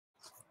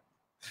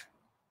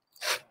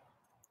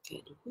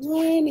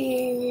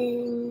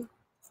Morning.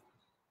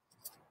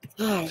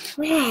 All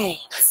right.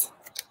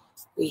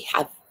 We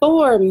have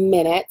 4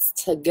 minutes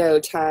to go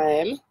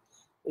time. I'm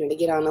going to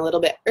get on a little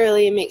bit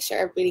early and make sure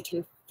everybody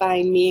can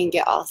find me and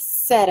get all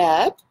set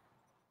up.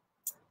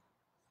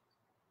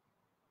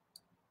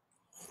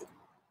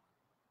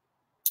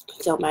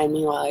 Don't mind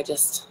me while I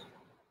just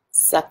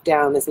suck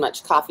down as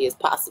much coffee as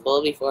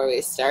possible before we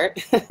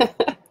start.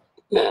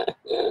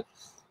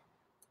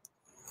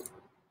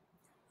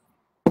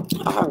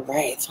 All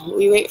right, while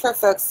we wait for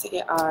folks to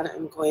get on,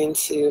 I'm going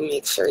to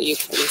make sure you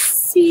can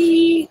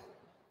see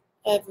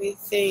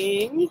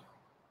everything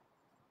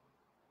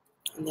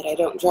and that I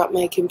don't drop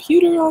my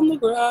computer on the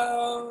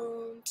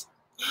ground.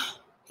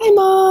 Hi,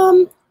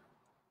 Mom.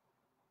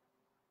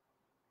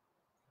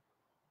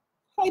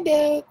 Hi,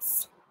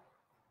 Dix.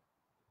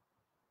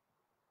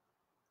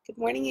 Good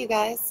morning, you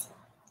guys.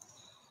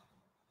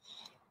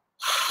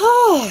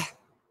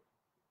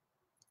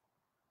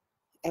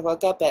 I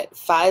woke up at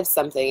 5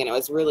 something and it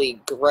was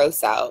really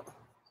gross out.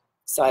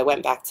 So I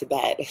went back to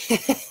bed.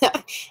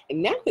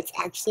 And now it's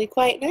actually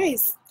quite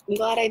nice. I'm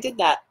glad I did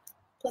that.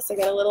 Plus I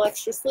got a little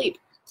extra sleep.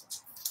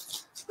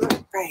 All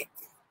right.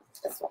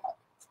 That's what.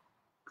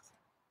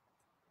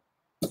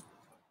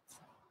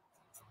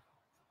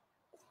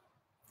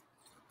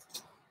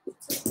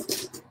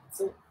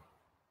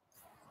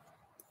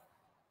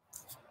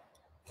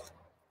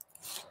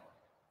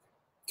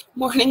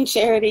 Morning,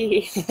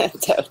 Charity.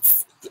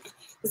 Totes.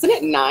 Isn't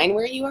it 9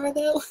 where you are,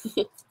 though?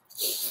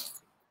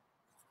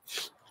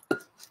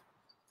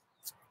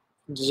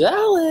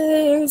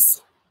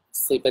 Jealous.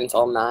 Sleep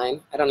until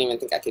 9. I don't even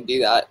think I could do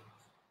that.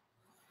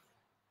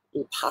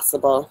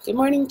 Impossible. Good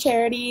morning,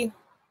 Charity.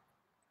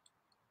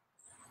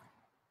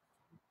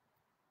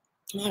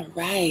 All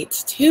right,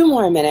 2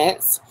 more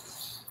minutes.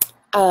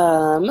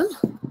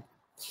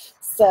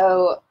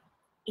 So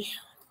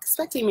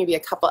expecting maybe a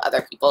couple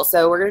other people.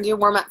 So we're going to do a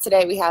warm-up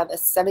today. We have a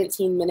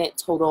 17-minute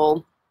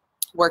total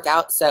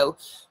workout, so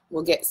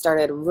we'll get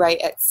started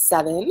right at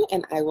 7,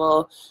 and I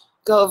will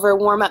go over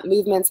warm-up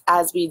movements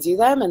as we do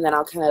them, and then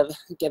I'll kind of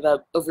give an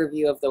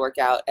overview of the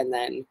workout, and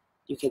then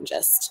you can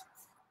just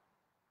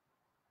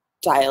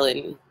dial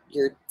in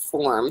your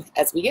form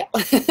as we go.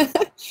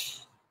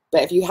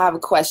 But if you have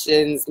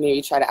questions,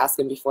 maybe try to ask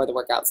them before the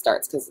workout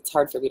starts, because it's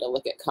hard for me to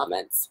look at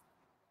comments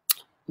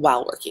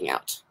while working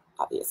out,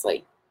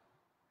 obviously.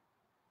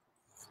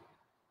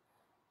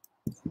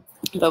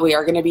 But we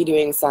are going to be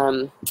doing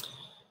some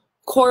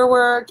core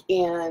work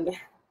and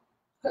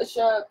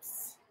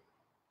push-ups.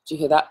 Did you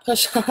hear that?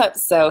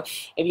 Push-ups. So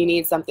if you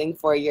need something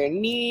for your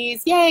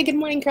knees, yay, good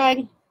morning,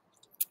 Craig.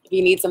 If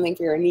you need something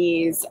for your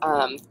knees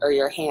or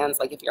your hands,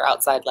 like if you're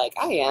outside like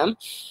I am,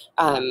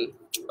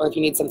 or if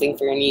you need something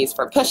for your knees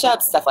for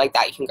push-ups, stuff like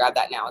that, you can grab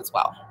that now as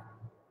well.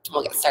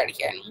 We'll get started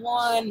here in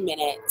 1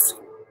 minute.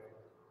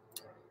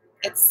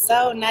 It's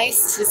so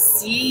nice to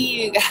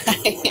see you guys.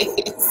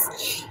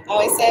 I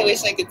always say I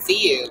wish I could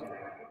see you,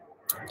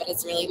 but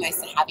it's really nice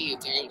to have you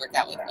doing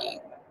workout with me.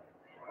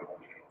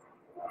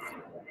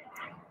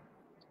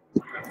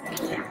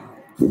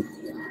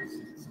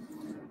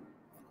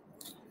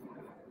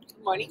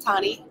 Good morning,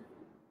 Connie.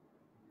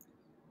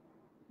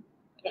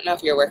 I don't know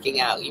if you're working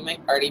out. You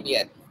might already be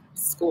at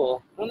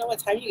school. I don't know what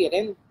time you get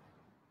in,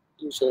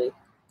 usually.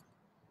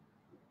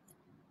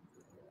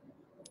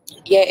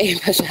 Yay,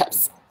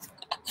 push-ups.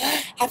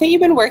 Haven't you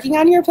been working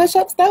on your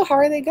push-ups, though? How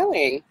are they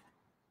going?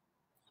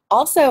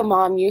 Also,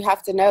 Mom, you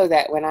have to know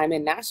that when I'm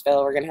in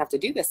Nashville, we're going to have to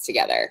do this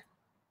together.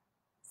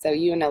 So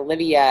you and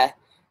Olivia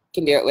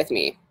can do it with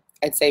me.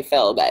 I'd say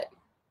Phil, but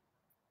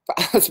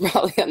it's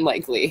probably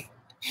unlikely.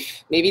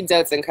 Maybe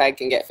Dotes and Craig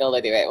can get Phil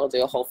to do it. We'll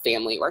do a whole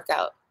family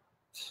workout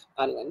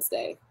on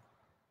Wednesday.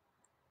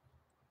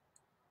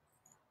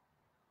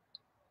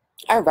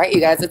 All right,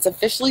 you guys, it's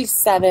officially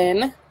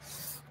 7.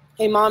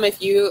 Hey, Mom,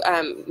 if you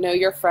know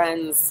your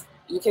friends,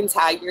 you can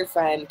tag your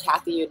friend.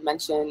 Kathy, you had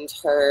mentioned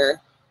her.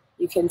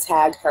 You can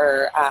tag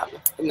her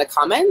in the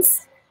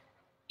comments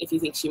if you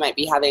think she might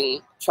be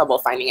having trouble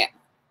finding it.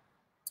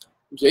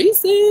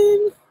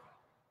 Jason.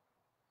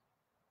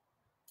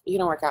 You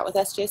gonna work out with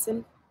us,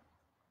 Jason?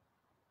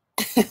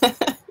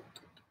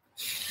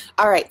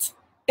 All right,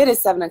 it is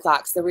 7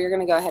 o'clock, so we're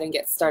gonna go ahead and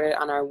get started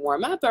on our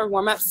warm-up. Our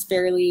warm-up's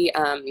fairly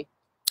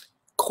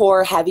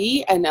core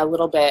heavy and a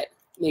little bit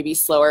maybe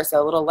slower,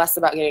 so a little less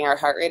about getting our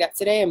heart rate up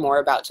today and more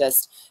about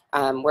just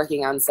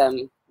working on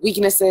some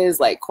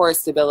weaknesses like core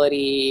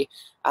stability,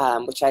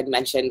 which I'd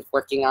mentioned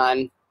working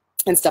on,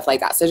 and stuff like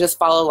that. So just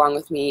follow along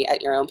with me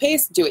at your own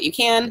pace, do what you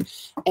can,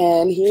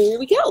 and here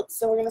we go.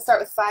 So we're gonna start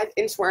with 5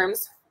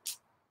 inchworms.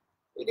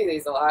 We do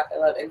these a lot. I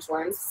love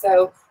inchworms.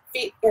 So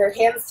feet or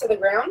hands to the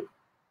ground,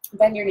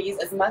 bend your knees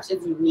as much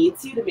as you need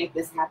to make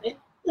this happen.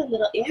 A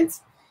little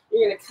ant.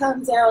 You're gonna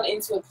come down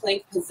into a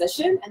plank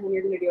position, and then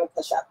you're gonna do a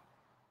push-up.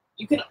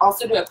 You can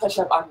also do a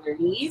push-up on your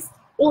knees,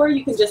 or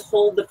you can just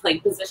hold the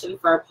plank position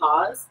for a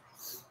pause.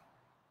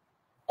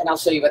 And I'll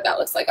show you what that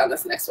looks like on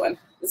this next one.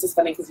 This is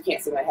funny because you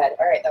can't see my head.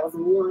 All right, that was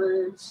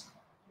 1.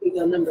 We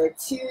go number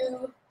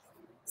 2.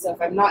 So if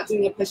I'm not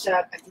doing a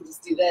push-up, I can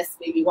just do this,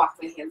 maybe walk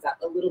my hands out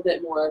a little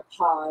bit more,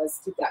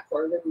 pause, keep that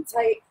core really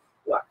tight,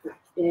 walk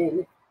back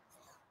in.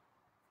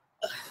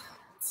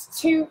 It's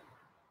 2.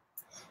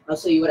 I'll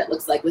show you what it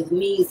looks like with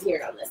knees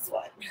here on this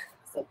one.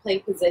 So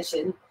plank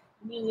position,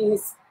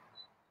 knees,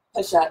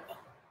 push up.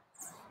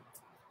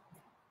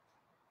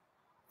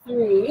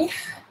 3,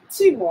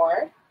 2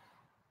 more.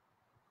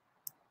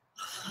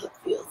 It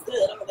feels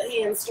good on the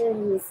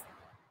hamstrings,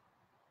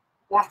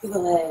 back of the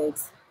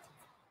legs.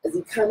 As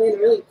you come in,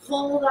 really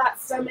pull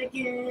that stomach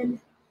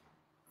in.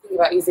 Think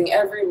about using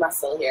every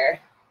muscle here.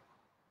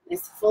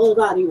 Nice full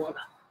body warm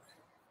up.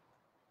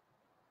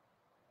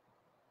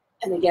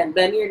 And again,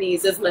 bend your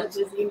knees as much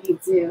as you need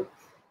to.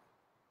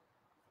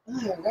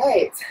 All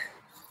right.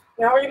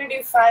 Now we're going to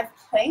do 5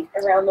 plank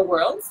around the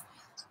world.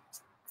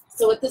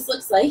 So what this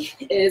looks like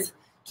is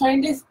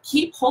trying to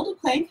hold a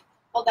plank,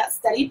 hold that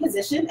steady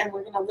position, and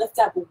we're going to lift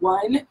up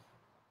one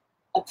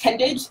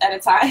appendage at a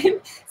time.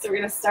 So we're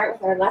going to start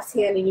with our left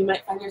hand, and you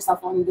might find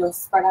yourself wanting to go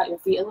spread out your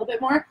feet a little bit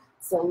more.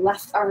 So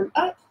left arm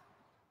up,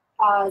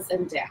 pause,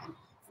 and down.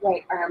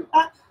 Right arm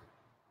up,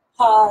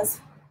 pause,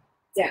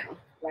 down.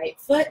 Right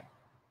foot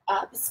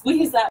up,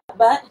 squeeze that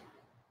butt,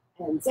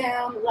 and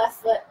down.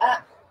 Left foot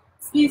up,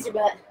 squeeze your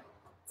butt,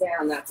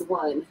 down. That's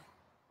 1.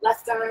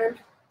 Left arm,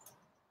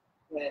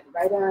 good.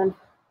 Right arm,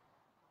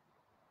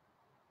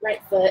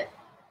 right foot,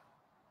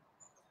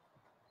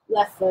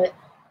 left foot.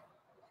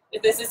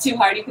 If this is too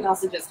hard, you can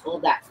also just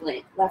hold that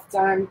plank. Left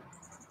arm,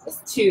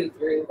 that's 2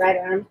 through. Right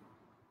arm,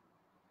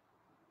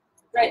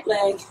 right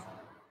leg,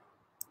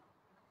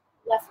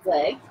 left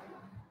leg.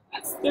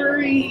 That's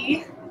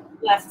 3.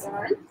 Left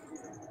arm,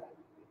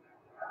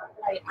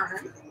 right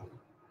arm.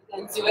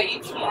 Then do what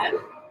you can.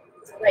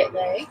 Right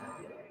leg,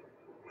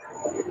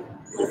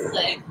 left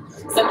leg.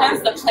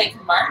 Sometimes the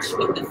plank march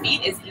with the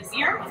feet is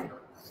easier.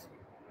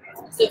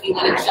 So if you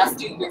want to just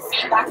do your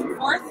feet back and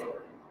forth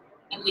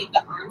and leave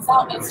the arms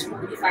out, that's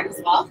totally fine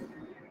as well.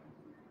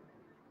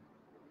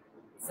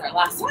 This is our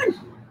last one.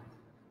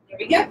 Here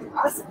we go.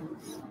 Awesome.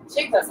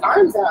 Shake those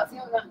arms out,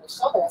 feel that in the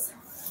shoulders.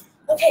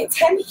 Okay,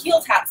 10 heel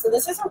taps. So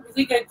this is a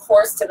really good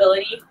core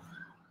stability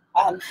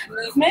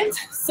movement.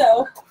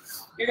 So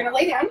you're going to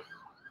lay down.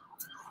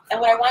 And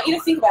what I want you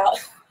to think about,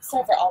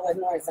 sorry for all the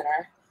noise in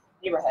our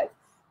neighborhood.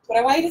 What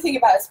I want you to think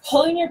about is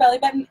pulling your belly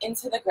button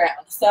into the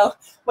ground. So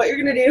what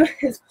you're going to do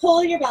is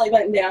pull your belly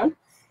button down.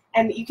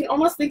 And you can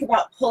almost think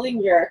about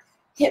pulling your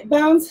hip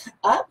bones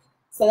up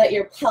so that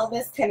your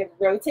pelvis kind of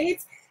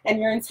rotates and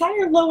your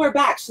entire lower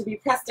back should be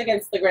pressed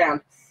against the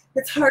ground.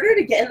 It's harder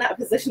to get in that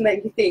position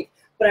than you think,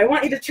 but I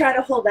want you to try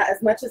to hold that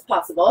as much as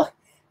possible.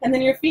 And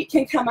then your feet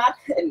can come up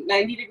at a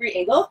 90-degree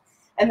angle.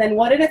 And then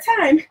one at a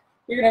time,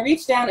 you're going to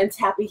reach down and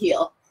tap a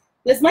heel.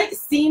 This might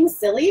seem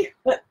silly,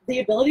 but the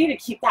ability to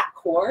keep that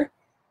core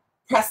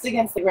pressed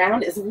against the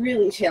ground is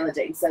really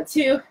challenging. So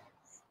 2.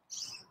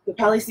 You'll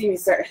probably see me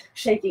start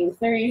shaking.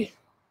 3,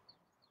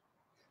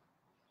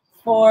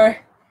 4,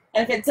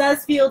 and if it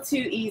does feel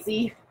too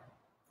easy,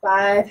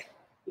 5,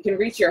 you can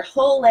reach your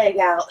whole leg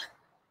out.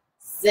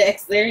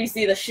 6, there you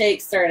see the shake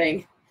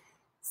starting.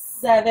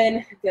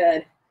 7,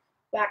 good.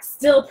 Back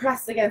still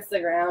pressed against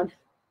the ground.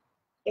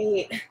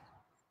 8,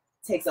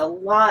 takes a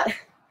lot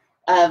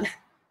of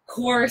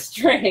core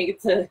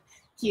strength to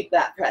keep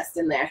that pressed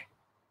in there.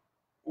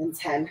 And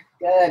 10,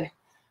 good.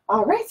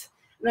 All right.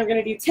 And I'm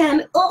going to do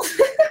 10. Oh,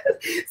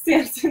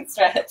 Samson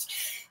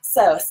stretch.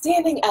 So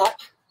standing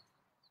up,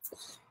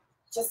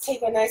 just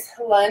take a nice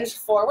lunge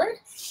forward.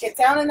 Get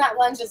down in that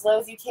lunge as low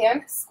as you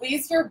can.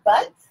 Squeeze your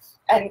butt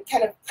and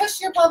kind of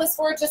push your pelvis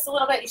forward just a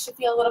little bit. You should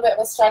feel a little bit of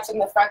a stretch in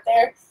the front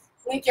there.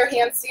 Link your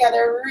hands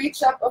together.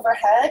 Reach up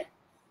overhead.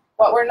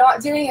 What we're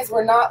not doing is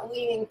we're not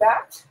leaning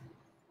back.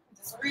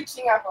 Just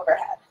reaching up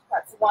overhead.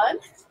 That's 1.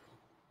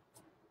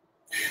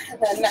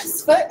 And then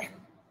next foot.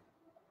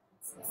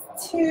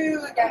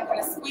 2, again, kind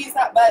of squeeze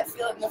that butt,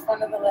 feel it in the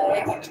front of the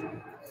leg.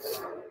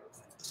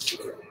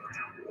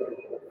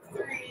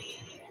 3,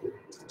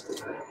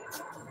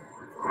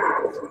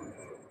 4,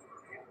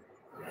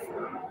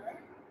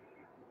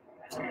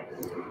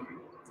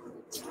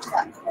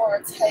 that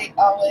core tight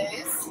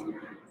always.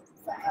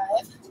 5,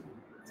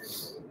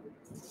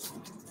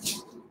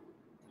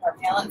 more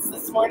balance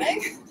this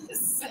morning.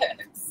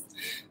 6,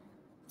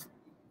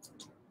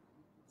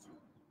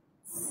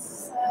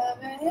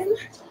 7,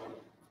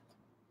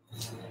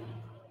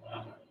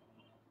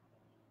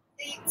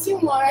 8, 2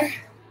 more.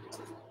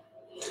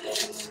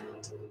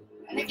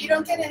 And if you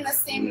don't get in the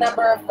same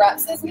number of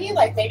reps as me,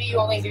 like maybe you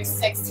only do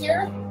 6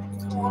 here,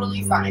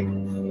 totally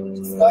fine.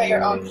 Just go at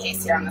your own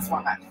pace here on this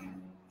warm-up.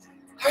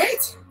 All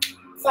right,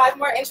 5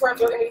 more inchworms.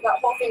 We're going to do that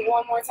whole thing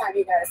one more time,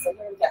 you guys. So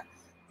here we go.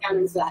 Down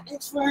into that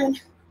inchworm.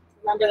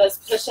 Remember those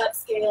push-up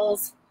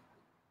scales.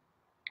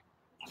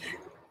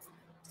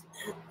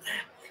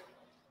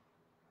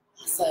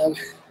 Awesome.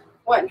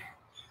 1.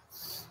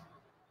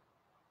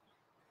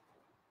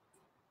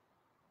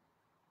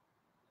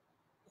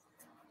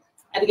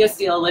 I had to go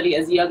steal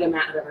Olivia's yoga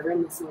mat out of her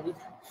room this morning.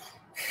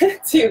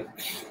 2.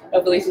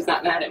 Hopefully she's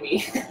not mad at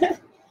me.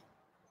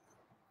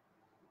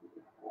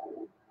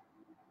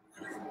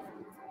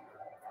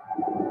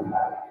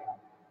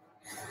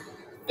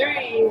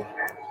 3,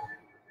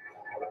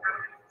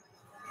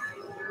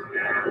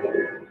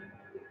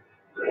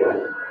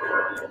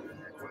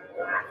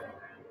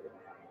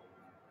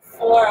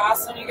 4,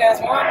 awesome, you guys,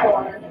 1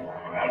 more.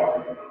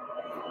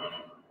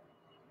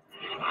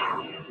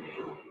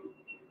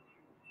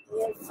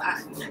 And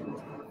 5.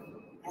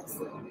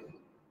 Excellent.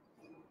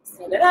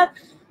 Stand it up,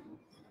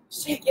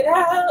 shake it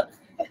out,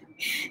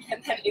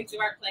 and then into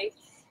our plank.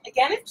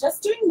 Again, if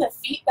just doing the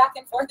feet back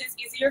and forth is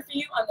easier for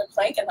you on the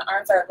plank and the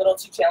arms are a little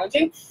too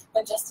challenging,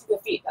 then just do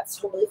the feet. That's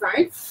totally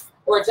fine.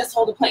 Or just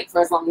hold the plank for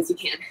as long as you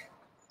can.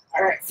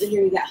 All right, so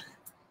here we go.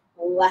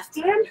 Left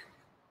arm.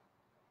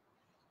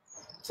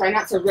 Try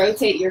not to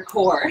rotate your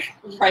core.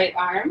 Right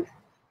arm,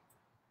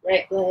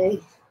 right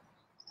leg.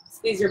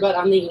 Squeeze your butt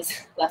on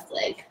these. Left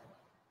leg.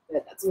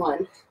 Good, that's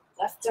 1.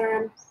 Left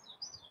arm,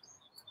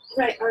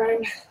 right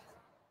arm,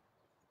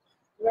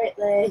 right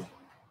leg,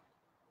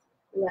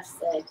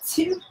 left leg.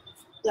 2,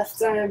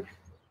 left arm,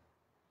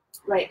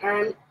 right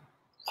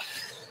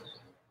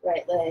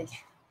leg,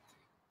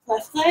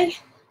 left leg.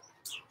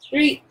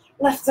 3,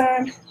 left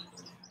arm,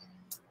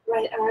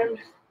 right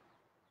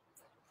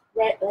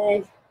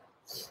leg,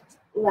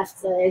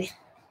 left leg.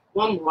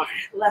 1 more,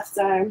 left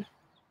arm,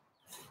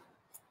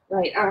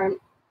 right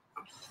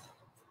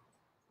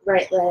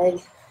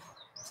leg,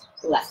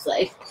 left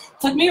leg.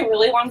 Took me a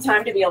really long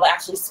time to be able to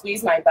actually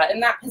squeeze my butt in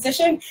that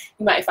position.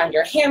 You might find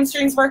your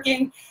hamstrings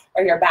working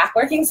or your back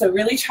working, so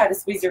really try to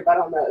squeeze your butt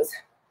on those.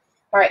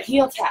 All right,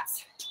 heel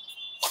taps.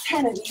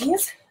 10 of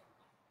these.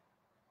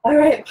 All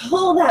right,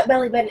 pull that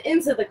belly button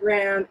into the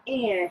ground,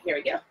 and here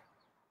we go.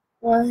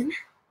 1,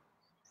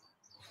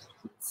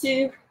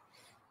 2.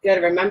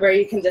 Good. Remember,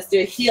 you can just do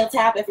a heel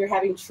tap if you're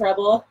having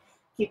trouble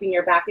keeping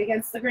your back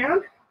against the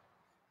ground.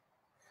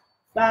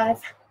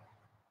 5,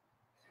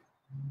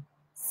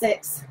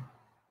 6,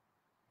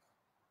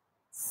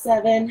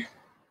 7,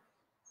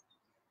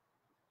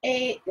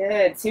 8.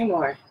 Good. 2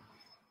 more.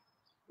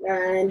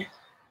 9,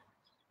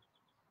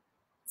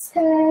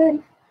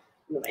 10.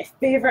 One of my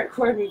favorite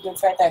core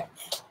movements right there.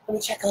 Let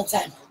me check all the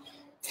time.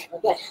 Okay, we're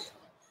good.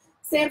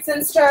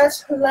 Samson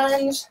stretch,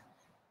 lunge.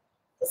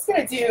 Just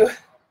gonna do, I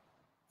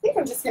think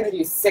I'm just gonna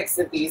do 6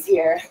 of these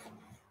here. I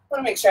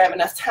wanna make sure I have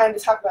enough time to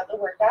talk about the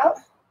workout.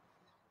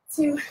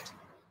 2, 3.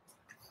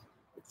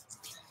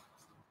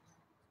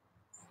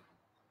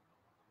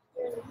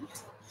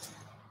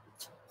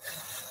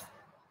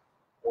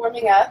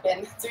 Warming up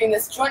and doing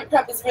this joint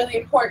prep is really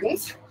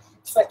important.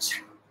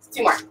 Switch.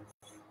 2 more.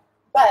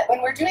 But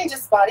when we're doing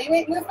just body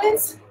weight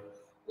movements,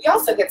 we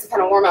also get to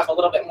kind of warm up a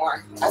little bit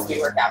more as we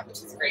work out,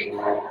 which is great.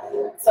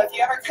 So if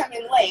you ever come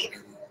in late,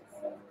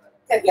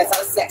 good, yes, that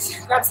was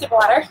 6. Grab a sip of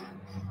water.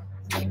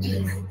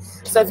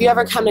 So if you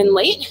ever come in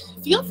late,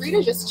 feel free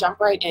to just jump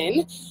right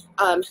in.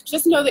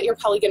 Just know that you're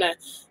probably gonna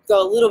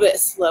go a little bit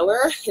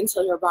slower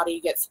until your body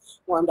gets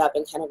warmed up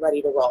and kind of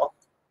ready to roll.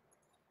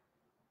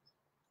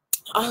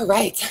 All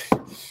right,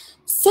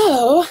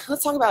 so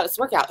let's talk about this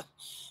workout.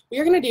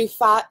 We're gonna do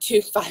 3,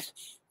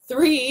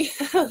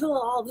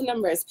 all the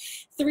numbers,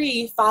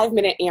 3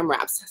 5-minute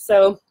AMRAPs.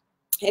 So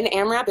an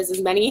AMRAP is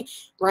as many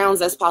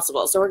rounds as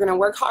possible. So we're gonna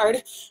work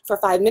hard for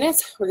 5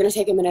 minutes. We're gonna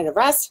take a minute of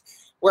rest,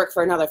 work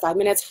for another 5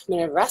 minutes,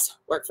 minute of rest,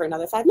 work for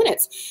another 5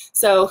 minutes.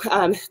 So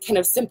kind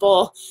of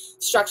simple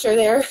structure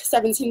there,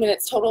 17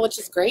 minutes total, which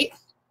is great.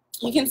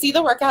 You can see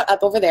the workout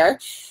up over there.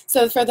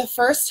 So for the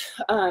first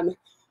one,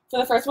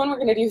 we're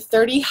gonna do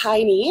 30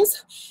 high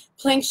knees,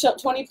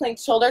 20 plank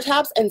shoulder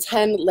taps, and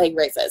 10 leg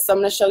raises. So I'm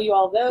gonna show you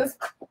all those.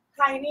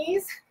 High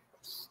knees,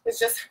 it's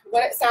just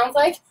what it sounds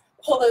like.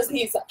 Pull those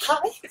knees up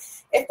high.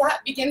 If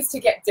that begins to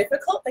get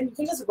difficult, then you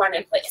can just run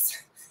in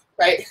place,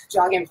 right?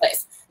 Jog in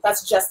place.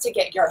 That's just to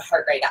get your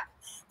heart rate up.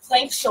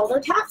 Plank shoulder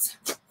taps,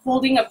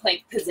 holding a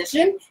plank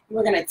position.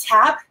 We're gonna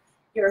tap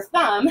your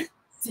thumb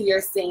to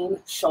your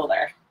same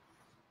shoulder.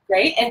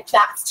 Great, and if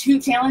that's too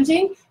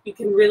challenging, you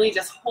can really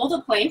just hold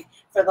a plank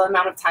for the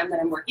amount of time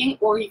that I'm working,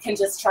 or you can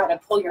just try to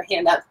pull your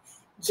hand up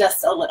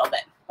just a little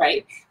bit,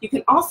 right? You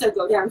can also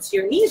go down to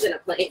your knees in a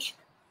plank,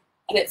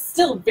 and it's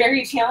still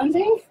very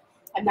challenging,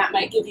 and that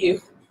might give you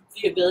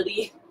the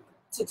ability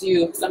to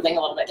do something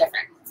a little bit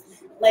different.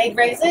 Leg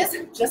raises,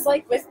 just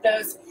like with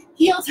those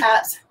heel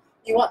taps,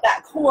 you want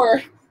that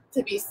core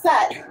to be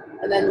set,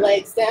 and then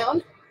legs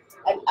down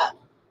and up.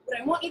 What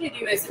I want you to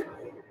do is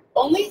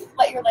only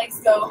let your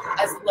legs go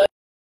as low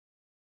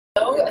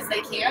as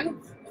they can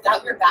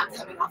without your back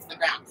coming off the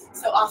ground.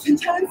 So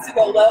oftentimes to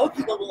go low,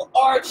 people will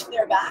arch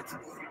their back.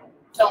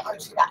 Don't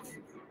arch your back.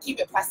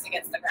 Keep it pressed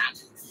against the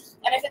ground.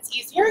 And if it's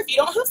easier, if you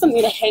don't have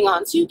something to hang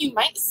on to, you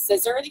might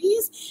scissor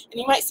these, and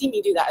you might see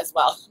me do that as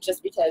well,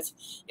 just because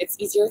it's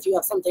easier if you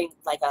have something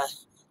like a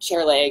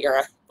chair leg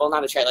or, well,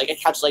 not a chair leg, a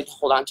couch leg to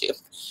hold on to.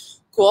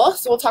 Cool,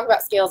 so we'll talk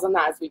about scales on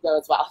that as we go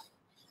as well.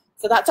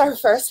 So that's our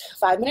first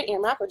 5-minute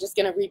AMRAP. We're just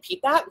gonna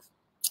repeat that.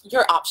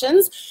 Your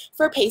options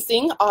for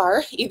pacing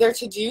are either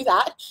to do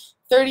that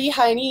 30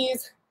 high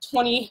knees,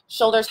 20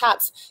 shoulder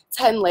taps,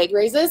 10 leg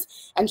raises,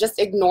 and just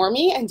ignore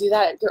me and do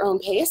that at your own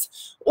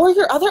pace. Or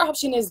your other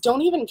option is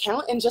don't even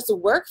count and just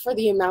work for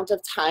the amount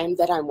of time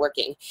that I'm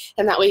working.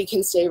 And that way you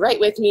can stay right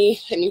with me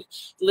and you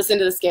listen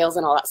to the scales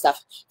and all that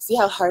stuff. See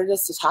how hard it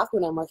is to talk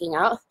when I'm working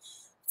out?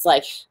 It's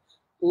like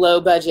low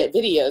budget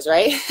videos,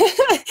 right?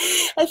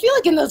 I feel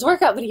like in those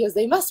workout videos,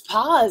 they must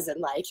pause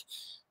and like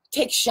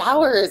take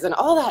showers and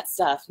all that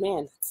stuff.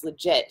 Man, it's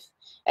legit.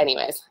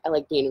 Anyways, I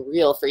like being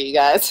real for you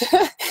guys.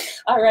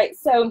 All right,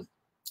 so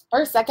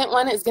our second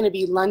one is going to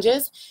be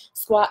lunges,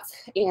 squats,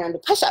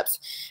 and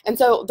push-ups. And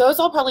so those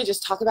I'll probably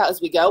just talk about as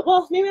we go.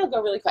 Well, maybe I'll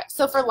go really quick.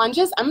 So for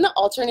lunges, I'm going to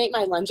alternate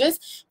my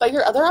lunges, but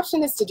your other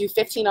option is to do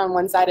 15 on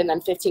one side and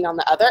then 15 on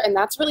the other, and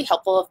that's really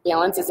helpful if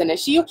balance is an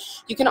issue.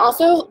 You can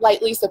also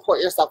lightly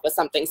support yourself with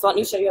something. So let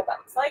me show you what that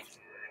looks like.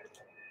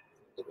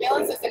 If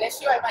balance is an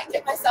issue, I might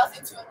get myself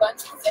into a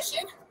lunge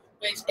position,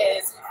 which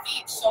is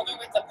feet shoulder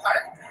width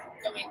apart,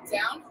 going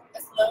down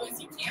as low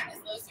as you can, as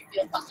low as you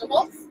feel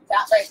comfortable.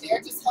 That right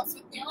there just helps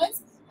with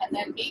balance. And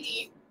then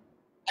maybe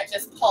I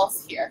just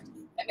pulse here.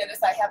 And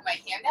notice I have my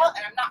hand out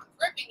and I'm not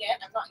gripping it.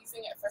 I'm not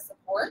using it for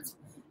support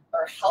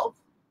or help.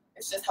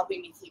 It's just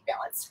helping me keep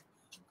balanced.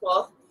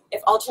 Cool.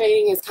 If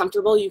alternating is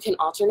comfortable, you can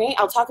alternate.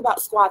 I'll talk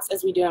about squats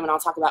as we do them, and I'll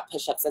talk about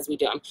push-ups as we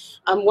do them.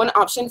 One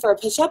option for a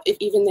push-up, if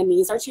even the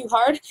knees are too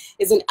hard,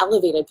 is an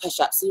elevated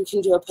push-up. So you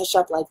can do a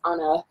push-up like on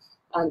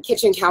a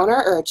kitchen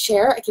counter or a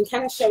chair. I can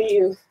kind of show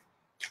you.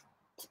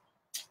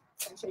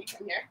 From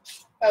here.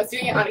 If I was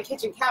doing it on a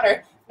kitchen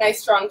counter,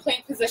 nice strong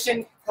plank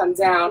position, come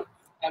down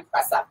and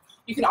press up.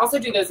 You can also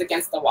do those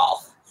against the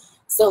wall.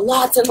 So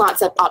lots and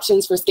lots of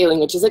options for scaling,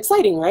 which is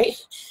exciting, right?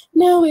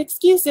 No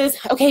excuses.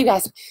 Okay, you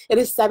guys, it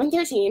is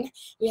 7:13.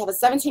 We have a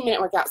 17-minute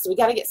workout, so we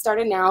got to get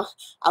started now.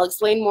 I'll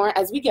explain more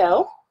as we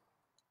go.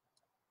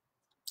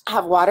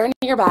 Have water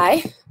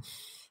nearby,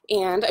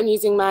 and I'm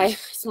using my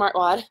smart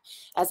WOD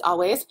as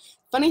always.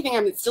 Funny thing,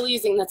 I'm still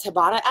using the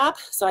Tabata app,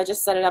 so I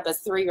just set it up as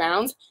 3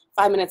 rounds.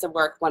 5 minutes of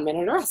work, 1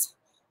 minute of rest.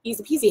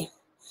 Easy peasy.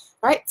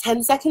 All right,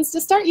 10 seconds to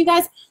start, you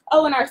guys.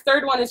 Oh, and our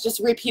third one is just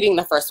repeating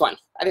the first one.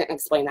 I didn't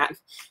explain that.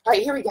 All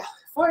right, here we go.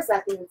 4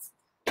 seconds.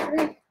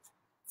 3,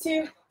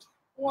 2,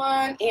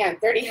 1,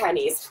 and 30 high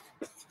knees.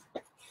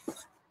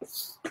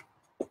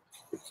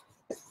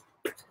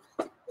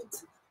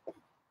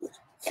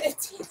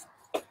 15.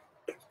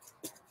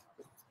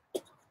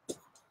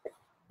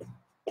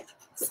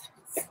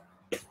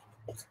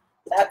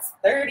 That's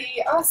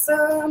 30.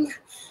 Awesome.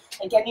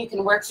 Again, you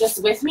can work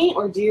just with me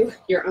or do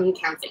your own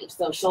counting.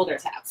 So shoulder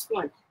taps.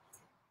 1,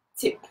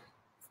 2,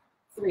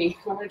 3.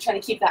 We're going to try to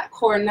keep that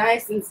core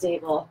nice and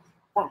stable.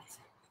 5,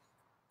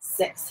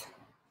 6,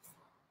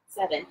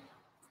 7,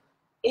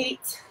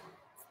 8,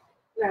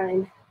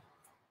 9,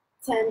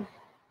 10,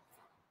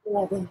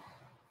 11,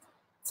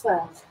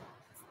 12,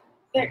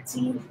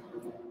 13,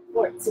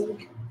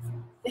 14,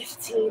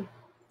 15,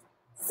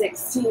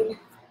 16,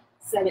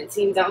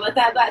 17. Don't let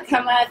that back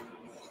come up.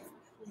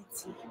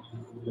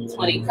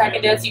 20.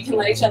 Cracking notes, you can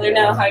let each other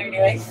know how you're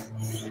doing.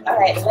 All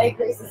right, leg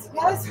raises, you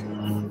guys.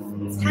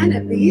 10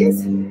 of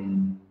these.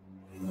 1,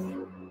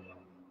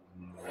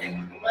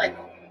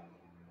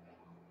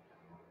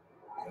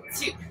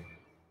 2,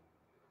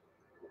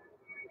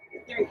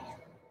 3,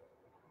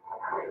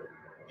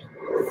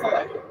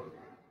 4.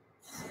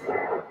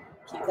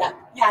 Keep that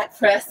back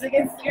press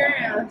against your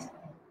ground.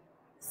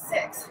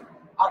 6.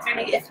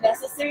 Alternate if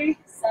necessary.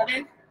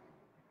 7,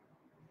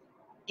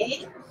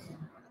 8.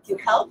 Can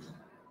help.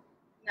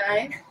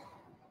 9,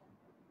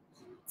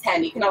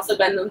 10. You can also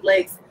bend those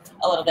legs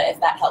a little bit if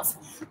that helps.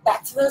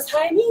 Back to those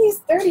high knees.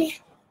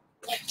 30.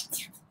 1,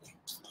 2, 3,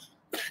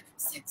 5,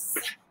 6,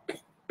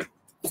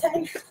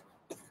 7, 10,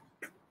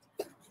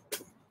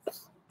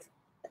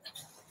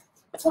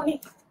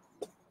 20,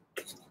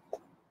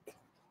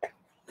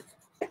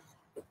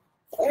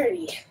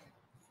 30.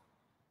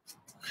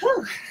 Whew.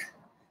 All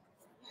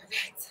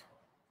right.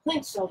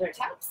 Plank shoulder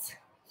taps.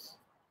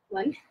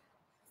 1,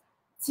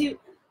 2,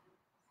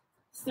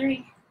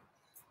 3,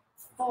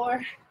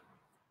 4,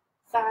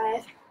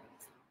 5,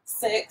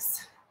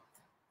 6,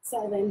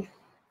 7,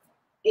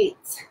 8,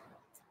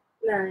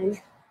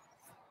 9,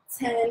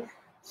 10,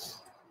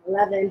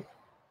 11,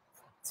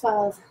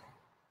 12,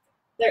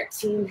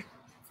 13,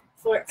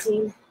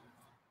 14,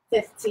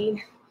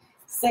 15,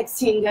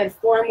 16. Good.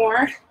 4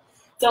 more.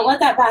 Don't let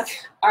that back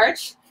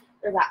arch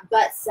or that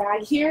butt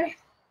sag here.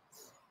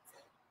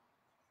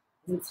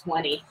 And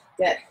 20.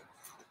 Good.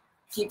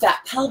 Keep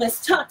that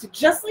pelvis tucked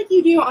just like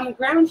you do on the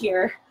ground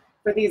here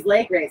for these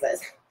leg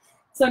raises.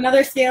 So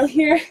another scale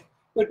here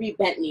would be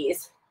bent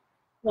knees.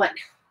 1,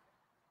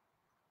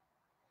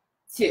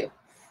 2.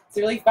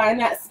 So really find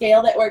that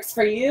scale that works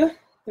for you.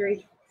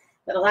 3,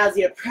 that allows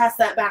you to press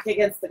that back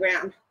against the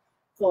ground.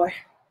 4,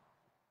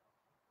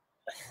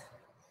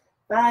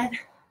 5,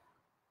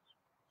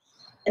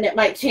 and it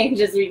might change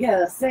as we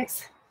go.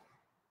 6,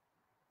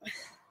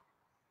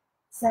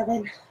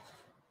 7.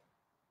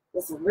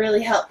 This will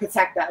really help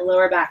protect that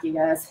lower back, you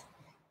guys.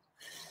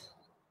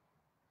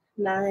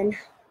 9,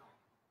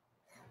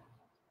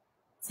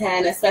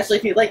 10, especially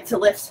if you like to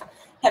lift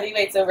Heavy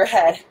weights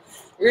overhead.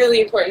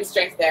 Really important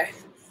strength there.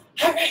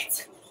 All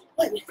right.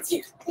 1,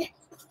 2, 3,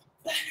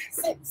 5,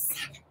 6,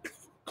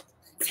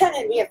 7,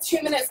 10. We have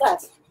 2 minutes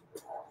left.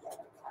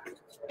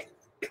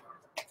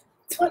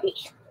 20.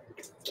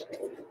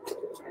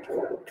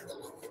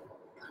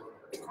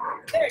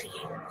 30.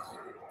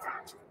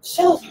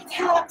 Shoulder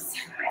taps.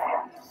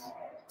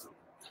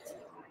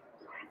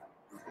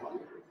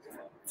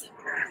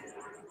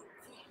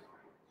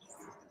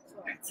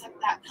 Tuck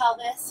that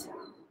pelvis.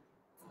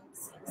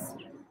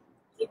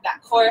 Keep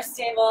that core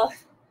stable.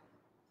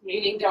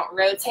 Meaning don't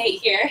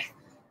rotate here.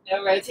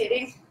 No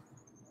rotating.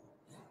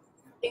 I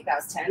think that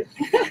was 10.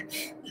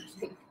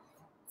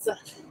 12,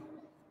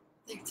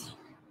 13,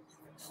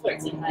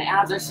 14. My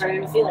abs are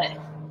starting to feel it.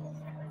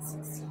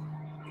 16,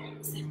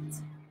 17,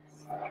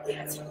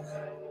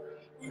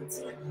 18,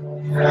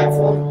 19,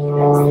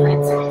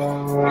 excellent.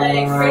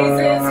 Leg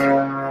raises.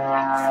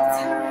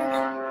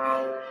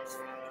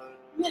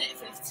 Minute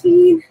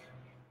 15.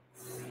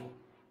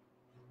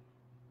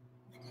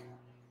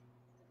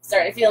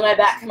 Starting to feel my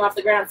back come off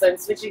the ground, so I'm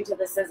switching to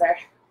the scissor.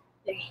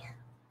 3,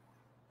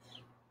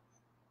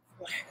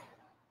 4,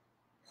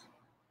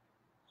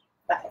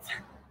 5,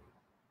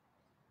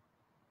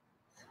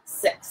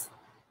 6,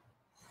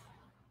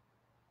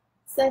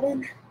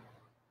 7,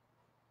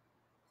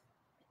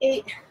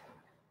 8,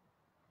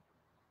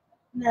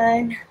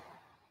 9,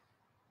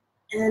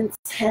 and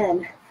 10.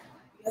 You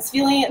guys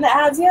feeling it in the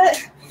abs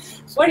yet?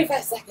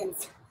 45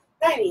 seconds.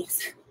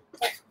 90s.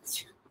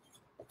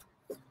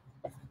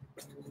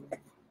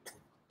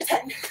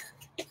 10,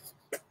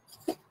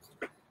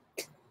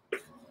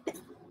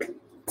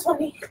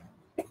 20,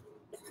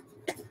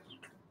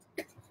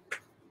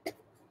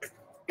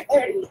 30. All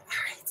right.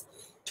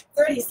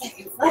 30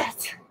 seconds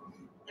left.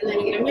 And then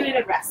we get a minute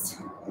of rest.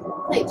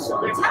 Plank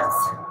shoulder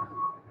taps.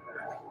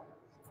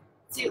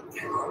 2,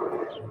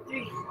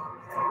 3,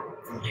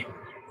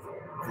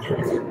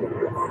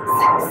 4,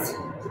 5, 6,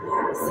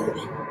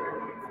 7,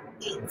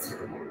 8,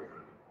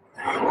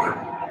 9,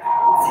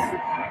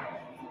 10,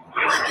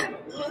 11,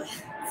 12,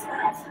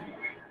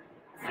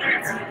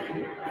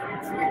 13,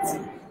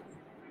 14,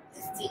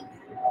 15,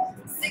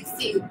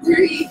 16,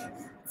 3,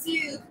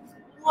 2,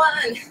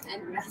 1,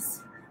 and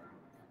rest.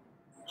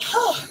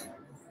 Oh,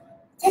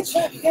 good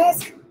job, you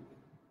guys.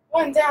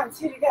 1 down,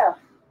 2 to go.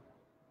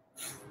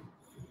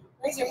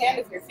 Raise your hand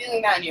if you're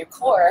feeling that in your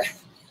core.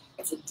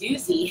 It's a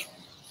doozy.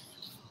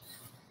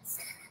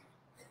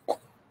 Hey,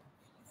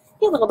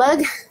 little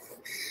bug.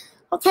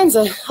 All kinds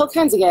of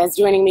guys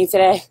joining me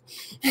today.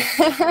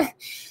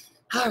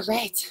 All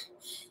right.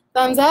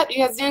 Thumbs up.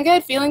 You guys doing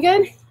good? Feeling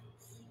good?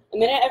 A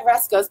minute of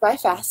rest goes by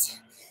fast.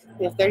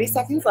 We have 30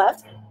 seconds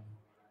left.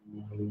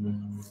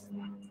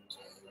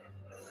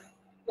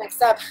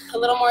 Next up, a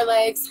little more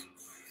legs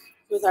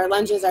with our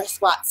lunges, our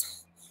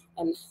squats,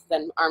 and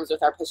then arms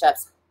with our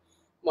push-ups.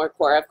 More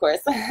core, of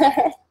course. All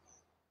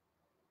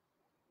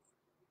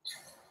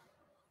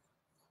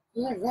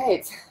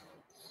right.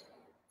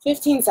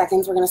 15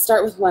 seconds. We're going to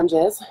start with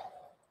lunges.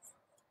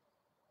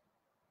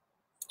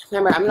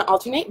 Remember, I'm going to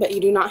alternate, but you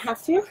do not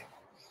have to.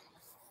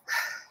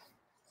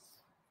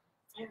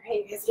 All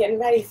right, you guys getting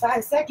ready.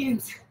 5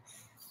 seconds.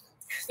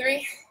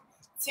 3,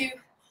 2,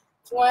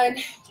 1.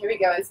 Here we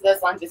go into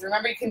those lunges.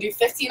 Remember, you can do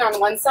 15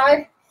 on one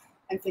side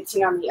and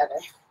 15 on the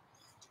other.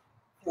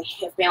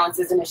 If balance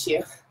is an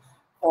issue.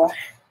 4.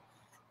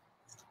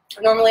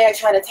 Normally, I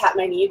try to tap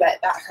my knee, but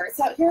that hurts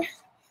out here.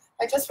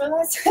 I just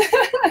realized.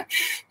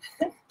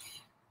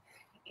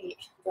 8.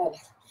 Good.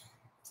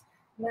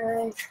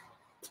 9.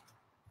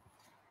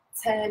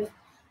 10.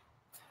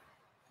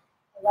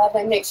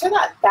 11. Make sure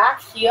that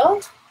back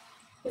heel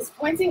is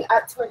pointing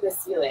up toward the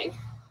ceiling.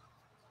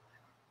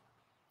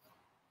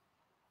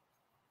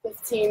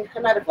 15. I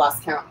might have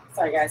lost count.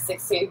 Sorry, guys.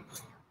 16.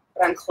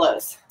 But I'm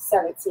close.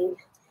 17.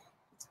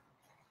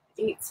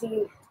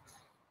 18.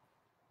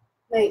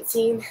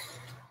 19.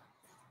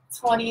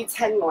 20.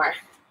 10 more.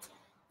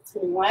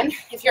 21.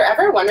 If you're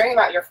ever wondering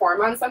about your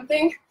form on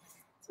something,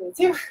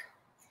 22.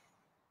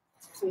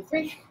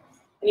 23.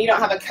 And you don't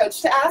have a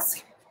coach to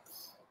ask,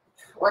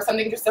 or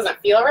something just doesn't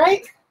feel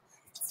right,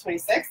 it's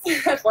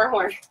 26. 4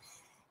 more.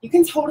 You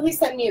can totally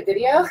send me a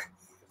video.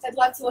 I'd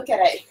love to look at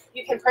it.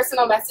 You can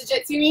personal message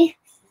it to me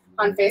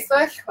on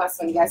Facebook. Last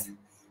one, you guys.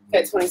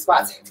 Good, 20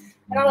 squats.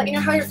 And I'll let you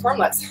know how your form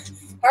looks.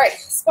 All right,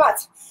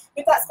 squats.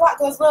 If that squat,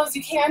 go as low as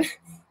you can.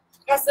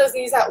 Press those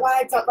knees out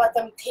wide. Don't let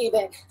them cave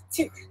in.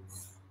 2,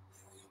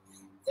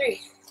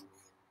 3,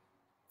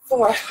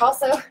 4.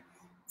 Also,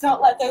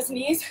 don't let those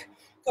knees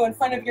go in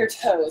front of your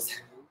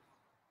toes.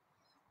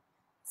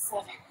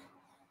 7.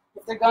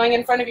 If they're going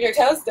in front of your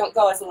toes, don't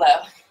go as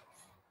low.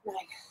 9,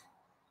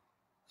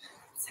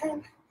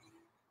 10,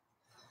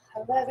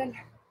 11,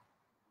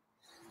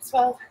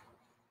 12,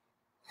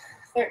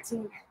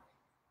 13,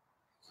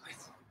 14.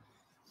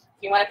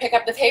 If you want to pick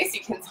up the pace,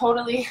 you can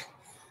totally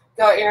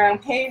go at your own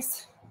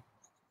pace.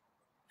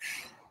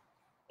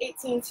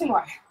 18, 2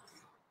 more.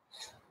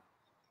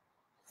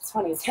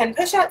 20, 10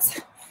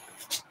 push-ups.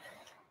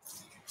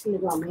 I'm gonna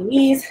go on my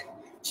knees.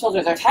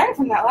 Shoulders are tired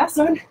from that last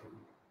one.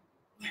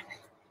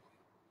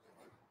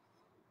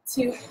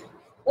 2.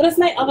 Notice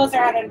my elbows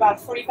are at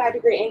about a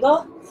 45-degree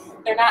angle.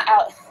 They're not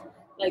out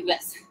like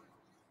this.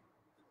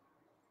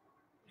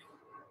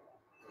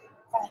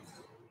 5,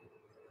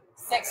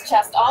 6,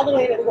 chest all the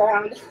way to the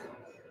ground.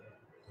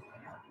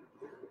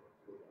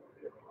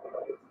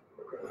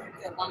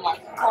 Good, one more.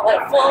 Call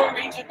it a full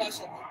range of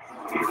motion.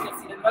 You'll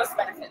see the most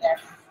benefit there.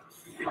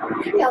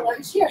 Maybe I'll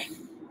lunge here.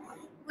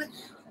 1,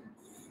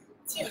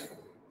 2, 3,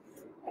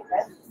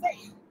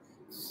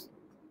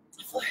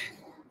 4.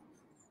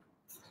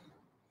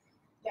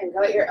 You can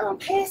go at your own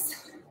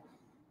pace.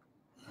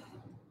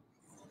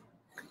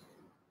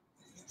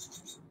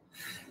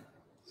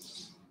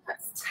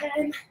 That's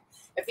 10.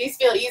 If these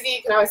feel easy,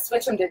 you can always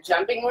switch them to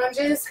jumping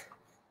lunges.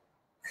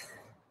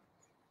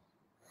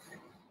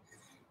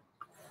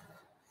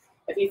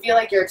 If you feel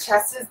like your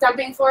chest is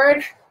dumping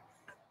forward,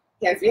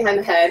 hands behind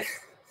the head.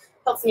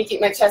 Helps me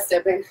keep my chest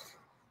open.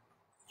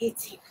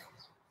 18,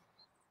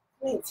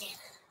 19,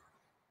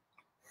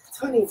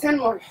 20, 10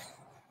 more.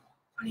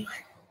 21,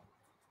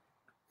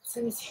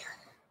 17.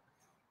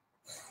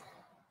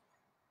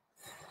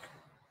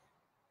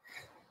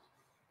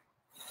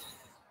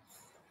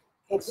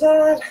 Good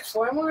job.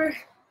 4 more.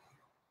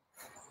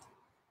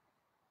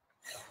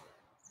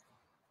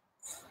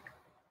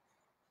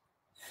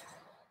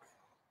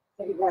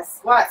 Take a breath.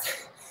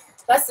 Squats.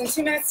 Less than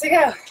 2 minutes to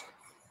go.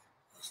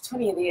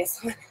 20 of these.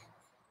 1,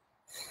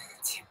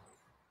 2.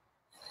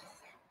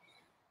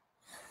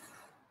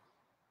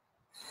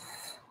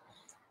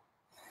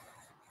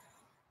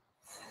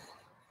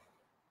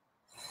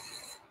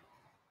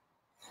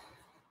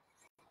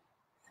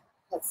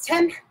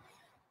 10.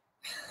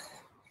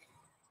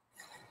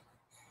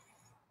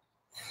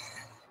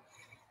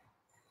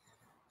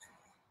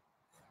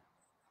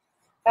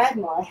 5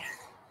 more.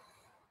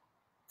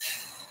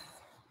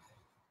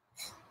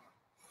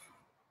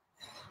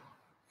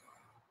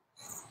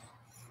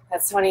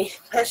 That's 20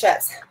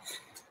 push-ups.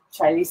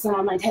 Try to do some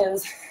on my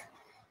toes.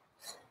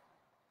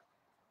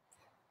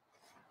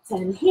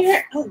 10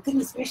 here. Oh,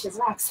 goodness gracious,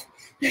 rocks.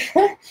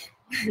 1,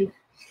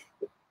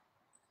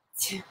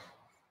 2,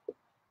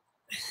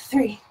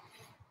 3. If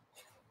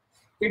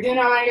you're doing it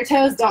on your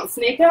toes, don't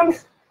snake them.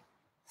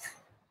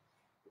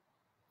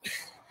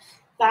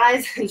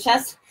 Thighs and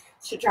chest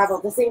should travel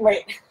at the same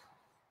rate.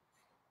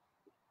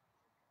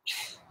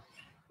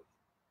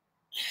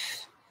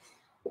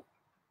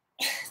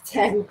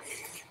 10.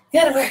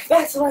 Gotta work.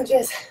 Back to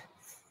lunges.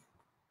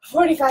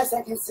 45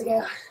 seconds to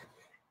go.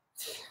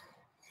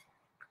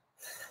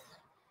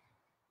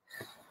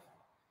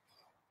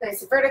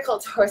 Nice vertical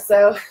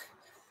torso.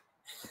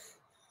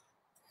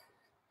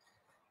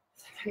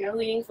 You're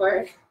leaning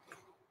forward.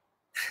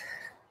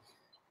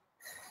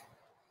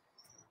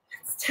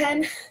 It's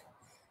 10,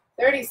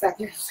 30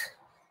 seconds.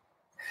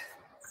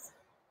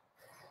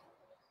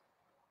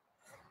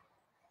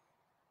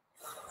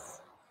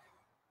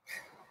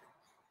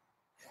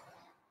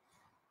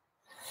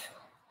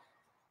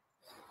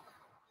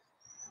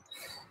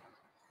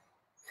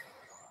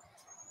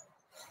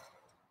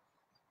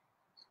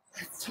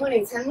 That's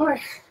 20, 10 more.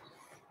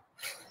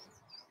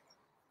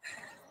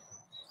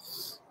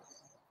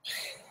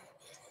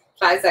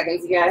 5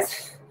 seconds, you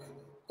guys.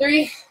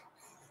 3,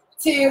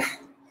 2,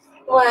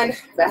 1,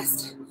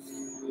 rest.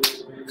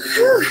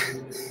 Whew.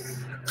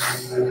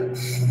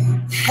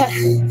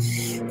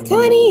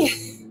 20.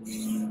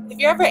 If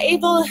you're ever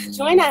able,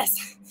 join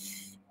us.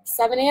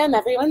 7 a.m.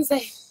 every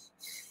Wednesday.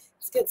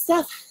 It's good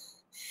stuff.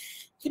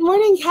 Good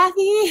morning,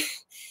 Kathy.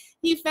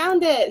 You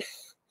found it.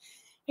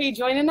 Are you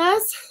joining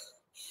us?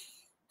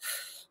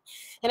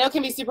 I know it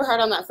can be super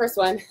hard on that first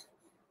one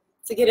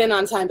to get in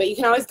on time, but you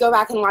can always go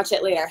back and watch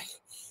it later.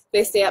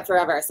 They stay up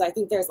forever, so I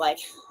think there's like,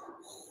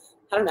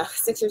 I don't know,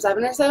 6 or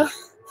 7 or so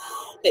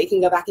that you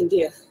can go back and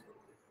do.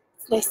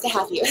 It's nice to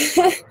have you.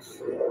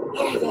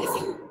 All right,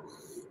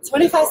 guys.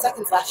 25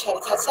 seconds left. Try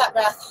to catch that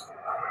breath.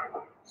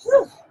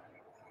 Whew.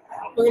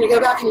 We're going to go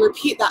back and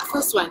repeat that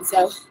first one.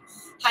 So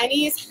high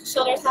knees,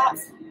 shoulder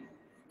taps,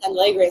 and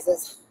leg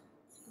raises.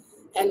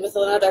 And with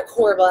another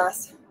core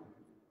blast.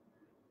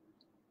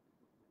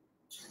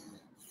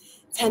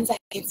 10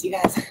 seconds, you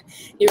guys.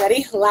 You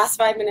ready? Last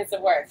 5 minutes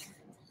of work.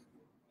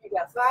 Here we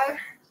go. 5,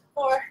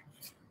 4,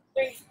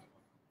 3,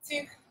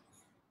 2,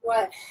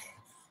 1.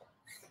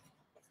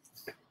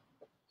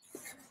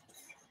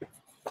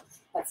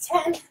 That's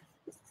 10.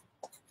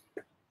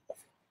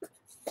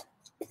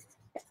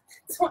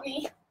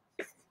 20.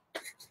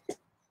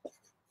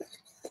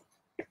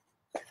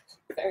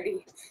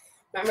 30.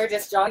 Remember,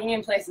 just jogging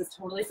in place is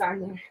totally fine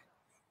there.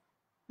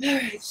 All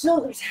right,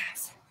 shoulder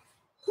taps.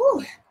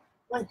 Whew.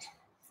 1,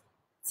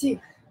 2,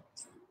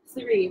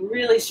 3.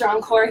 Really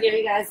strong core here,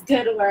 you guys.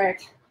 Good work.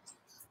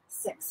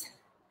 6,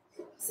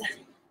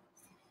 7,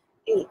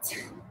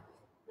 8,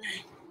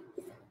 9,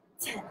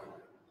 10,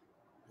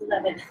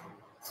 11,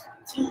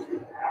 12,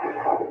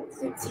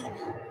 13,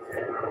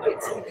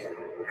 14,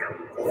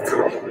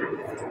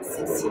 15,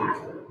 16,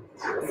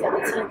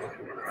 17,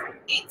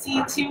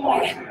 18, 2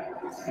 more.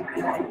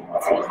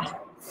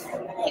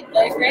 Right,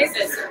 leg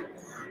raises.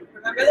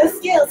 Remember those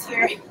scales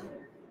here.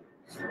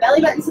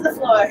 Belly button to the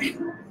floor.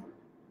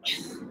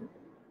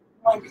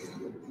 1,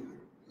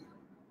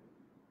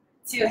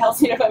 2,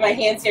 helps me to put my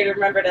hands here to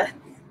remember to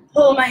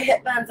pull my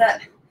hip bones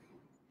up.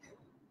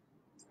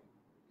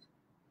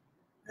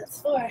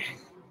 That's 4,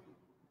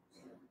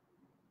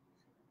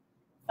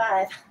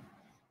 5,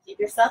 keep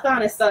yourself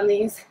honest on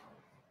these.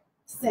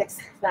 6,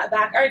 that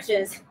back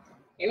arches.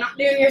 You're not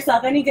doing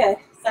yourself any good.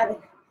 7,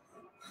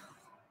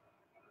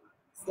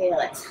 scale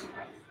it.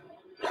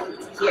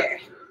 Here.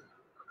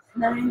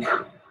 9,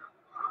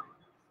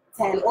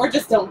 10, or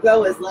just don't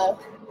go as low.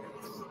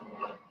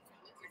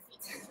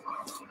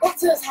 Back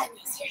to those high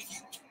knees here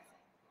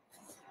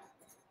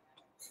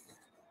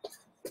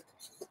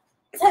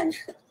again. 10,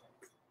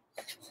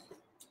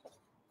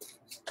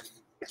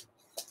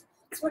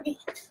 20,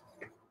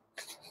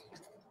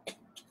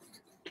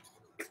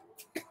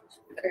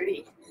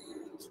 30.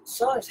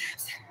 Shoulder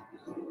taps.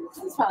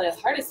 This is probably the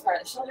hardest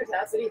part, the shoulder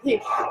taps. What do you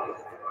think?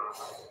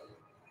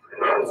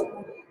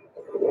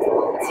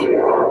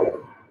 2.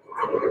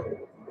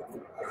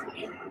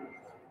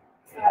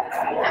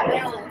 That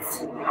balance.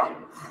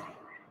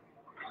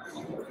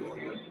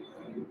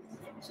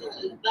 Shoulder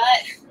to the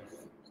butt,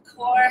 the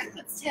core.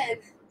 That's 10.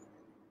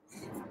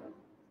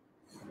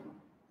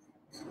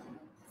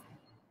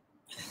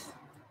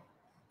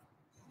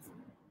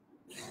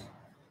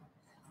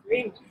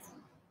 3.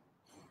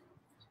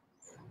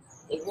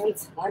 Leg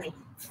weights, 20.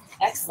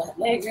 Excellent.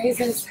 Leg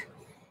raises.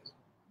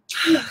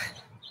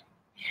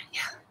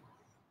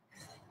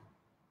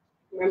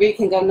 Remember, you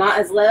can go not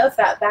as low if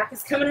that back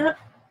is coming up.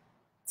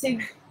 2,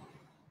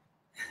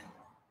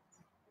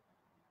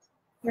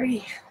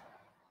 3,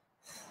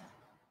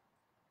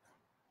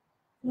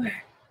 4,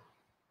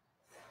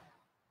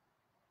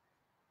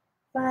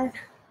 5,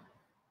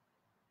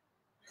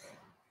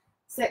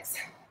 6.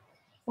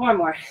 4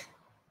 more.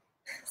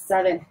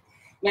 7.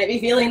 You might be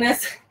feeling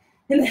this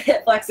in the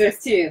hip flexors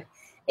too.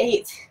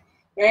 8.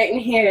 Right in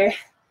here.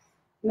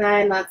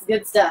 9. That's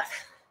good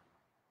stuff.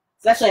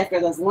 Especially after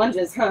those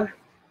lunges, huh?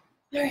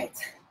 All right.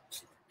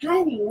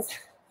 High knees.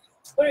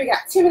 What do we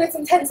got? 2 minutes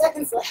and 10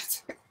 seconds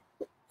left.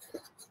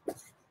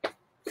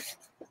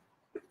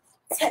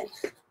 10.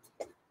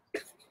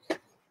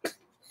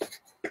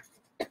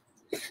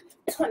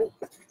 20.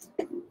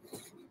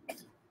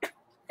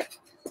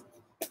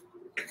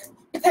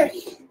 30.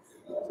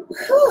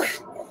 Whew.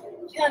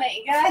 Killing it,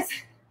 you guys.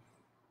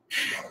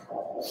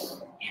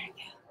 There we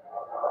go.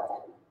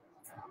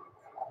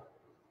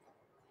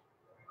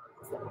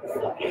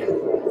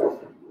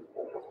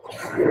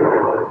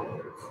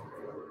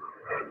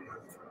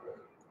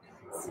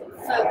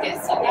 Focus,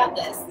 you got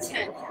this.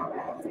 10.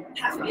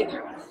 Half of either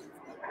one.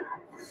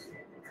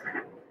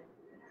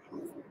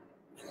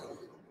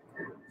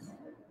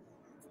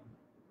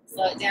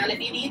 Slow it down if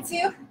you need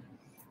to.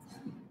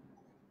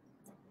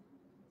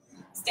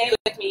 Stay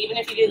with me, even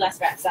if you do less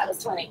reps. That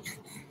was 20.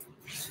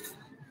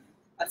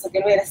 That's a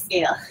good way to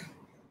scale.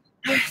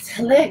 All right,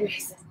 leg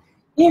raises.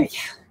 Here we go.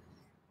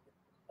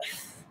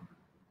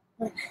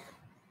 1,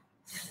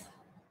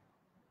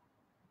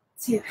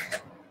 2,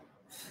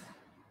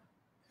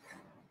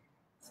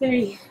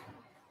 3.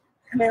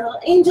 My little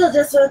angel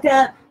just woke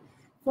up.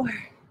 4,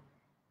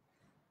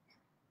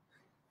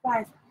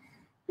 5.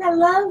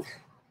 Hello.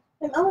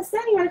 I'm almost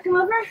done. You want to come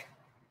over?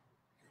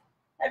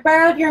 I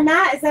borrowed your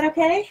mat. Is that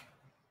okay?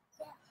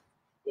 Yeah.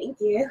 Thank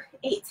you.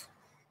 8.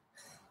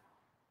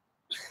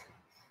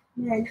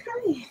 9.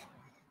 Hi.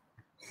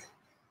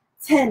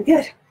 10.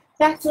 Good.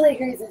 Back to leg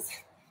raises.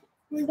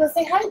 I'm going to go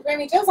say hi.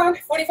 Grammy Joe's on.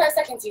 45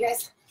 seconds, you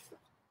guys.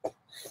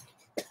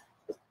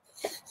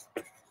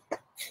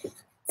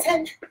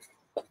 10.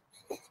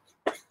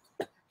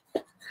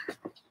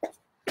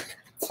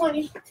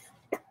 20.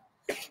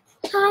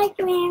 Hi,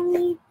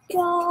 Grammy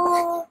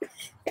Joe.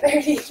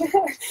 30.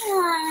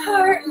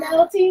 Heart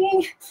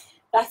melting.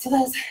 Back to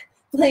those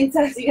plank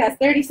tucks, you guys.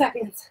 30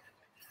 seconds.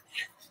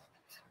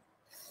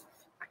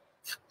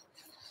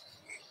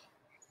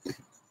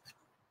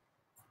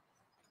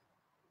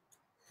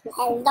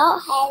 Hello,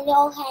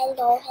 hello,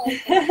 hello, hello,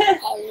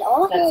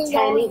 hello, That's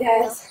 10, you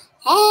guys.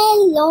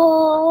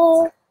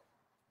 hello.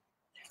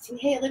 13.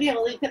 Hey, Olivia,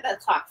 will you put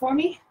that clock for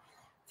me?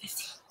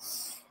 15.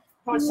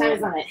 How much time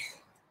is on it?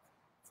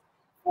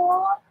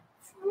 4,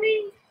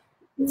 3,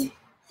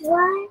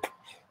 1.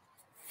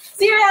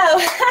 0.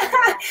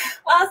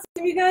 Awesome,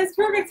 you guys.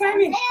 Perfect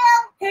timing.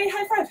 Hey,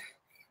 high five.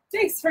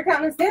 Thanks for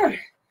counting us down.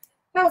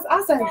 That was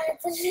awesome.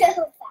 That's a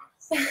little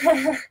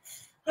fast.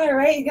 All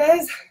right, you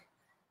guys.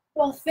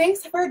 Well,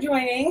 thanks for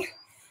joining.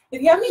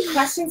 If you have any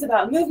questions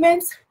about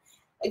movements,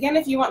 again,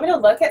 if you want me to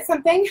look at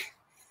something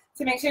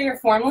to make sure your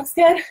form looks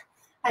good,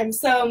 I'm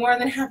so more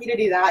than happy to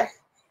do that.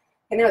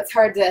 I know it's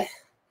hard to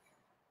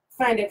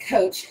find a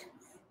coach,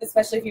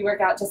 especially if you work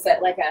out just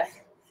at like a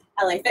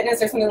LA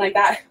Fitness or something like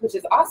that, which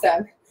is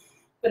awesome.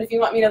 But if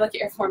you want me to look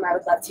at your form, I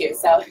would love to.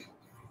 So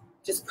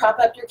just prop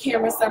up your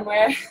camera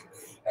somewhere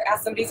or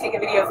ask somebody to take a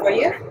video for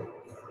you.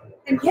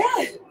 And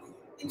yeah,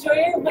 enjoy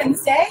your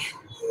Wednesday.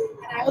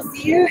 And I will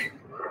see you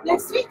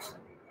next week.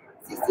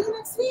 See you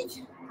next week.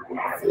 See you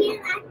next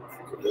week.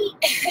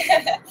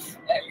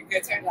 There you go,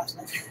 turn it off.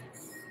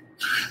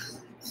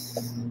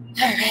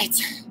 All right.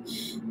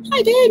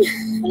 Hi, babe.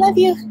 I love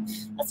you.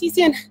 I'll see you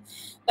soon.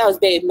 That was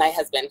Babe, my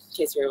husband, in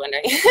case you were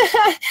wondering.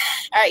 All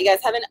right, you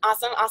guys have an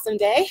awesome, awesome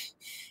day,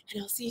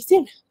 and I'll see you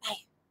soon. Bye.